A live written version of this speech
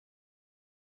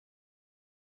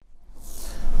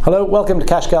Hello, welcome to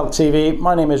CashCalc TV.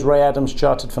 My name is Ray Adams,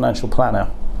 Chartered Financial Planner.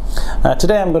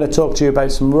 Today I'm going to talk to you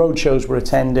about some roadshows we're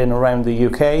attending around the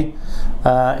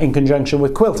UK in conjunction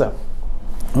with Quilter.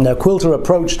 Now, Quilter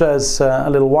approached us a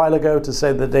little while ago to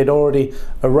say that they'd already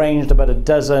arranged about a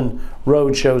dozen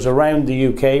roadshows around the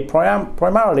UK,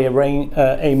 primarily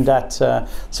aimed at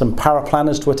some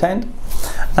paraplanners to attend,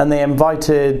 and they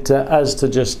invited us to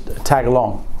just tag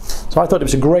along. So I thought it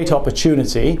was a great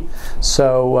opportunity.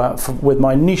 So with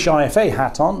my niche IFA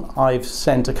hat on, I've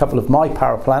sent a couple of my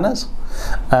paraplanners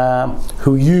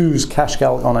who use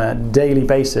CashCalc on a daily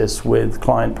basis with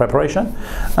client preparation,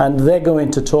 and they're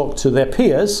going to talk to their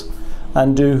peers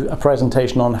and do a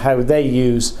presentation on how they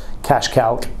use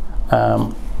CashCalc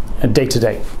day to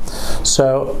day.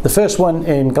 So the first one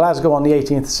in Glasgow on the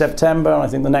 18th of September, and I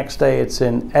think the next day it's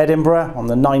in Edinburgh on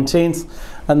the 19th,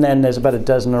 and then there's about a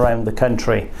dozen around the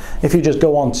country. If you just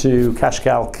go on to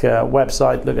CashCalc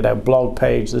website, look at our blog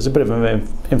page, there's a bit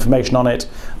of information on it,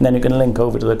 and then you can link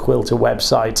over to the Quilter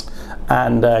website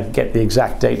and get the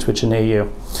exact dates which are near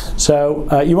you.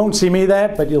 So you won't see me there,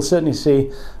 but you'll certainly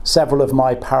see several of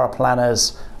my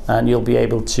paraplanners, and you'll be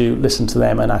able to listen to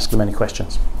them and ask them any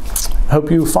questions. Hope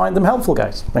you find them helpful,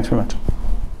 guys. Thanks very much.